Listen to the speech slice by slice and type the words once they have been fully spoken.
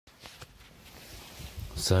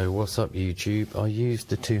So what's up YouTube? I used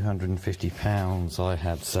the £250 I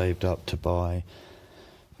had saved up to buy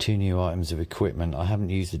 2 new items of equipment. I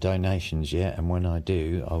haven't used the donations yet, and when I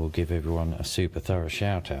do I will give everyone a super thorough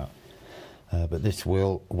shout out. But this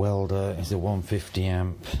welder is a 150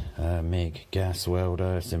 amp MIG gas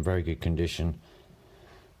welder. It's in very good condition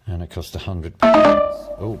and it cost £100.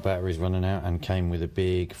 Oh, battery's running out, and came with a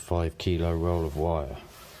big 5 kilo roll of wire.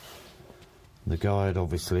 The guy had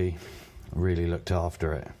obviously really looked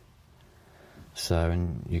after it. So,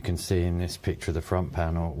 and you can see in this picture of the front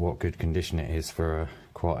panel what good condition it is for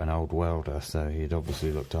quite an old welder, so he'd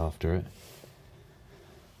obviously looked after it.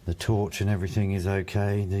 The torch and everything is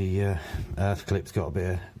okay. The earth clip's got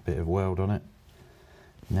a bit of weld on it.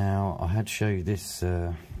 Now I had to show you this.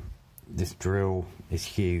 This drill is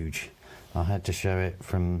huge. I had to show it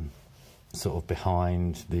from sort of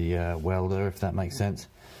behind the welder, if that makes sense.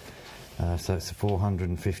 So it's a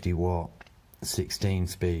 450 watt 16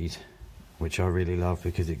 speed, which I really love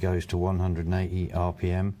because it goes to 180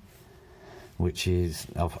 RPM, which is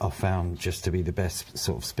I've found just to be the best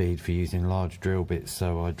sort of speed for using large drill bits.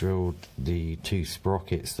 So I drilled the 2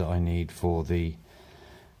 sprockets that I need for the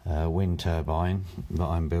wind turbine that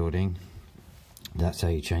I'm building. That's how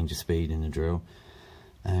you change the speed in the drill.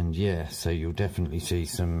 And yeah, so you'll definitely see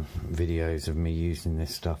some videos of me using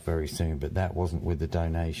this stuff very soon, but that wasn't with the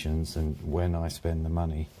donations. And when I spend the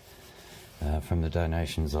money from the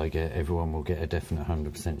donations I get, everyone will get a definite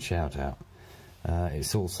 100% shout out.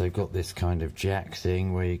 It's also got this kind of jack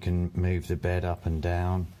thing where you can move the bed up and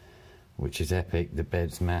down, which is epic. The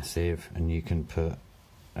bed's massive, and you can put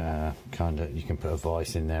you can put a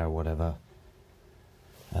vice in there or whatever.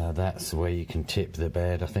 That's where you can tip the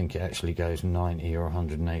bed. I think it actually goes 90 or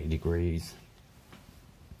 180 degrees.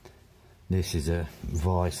 This is a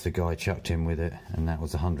vice the guy chucked in with it, and that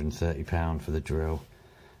was £130 for the drill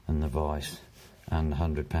and the vice, and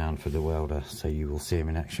 £100 for the welder. So you will see him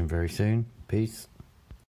in action very soon. Peace.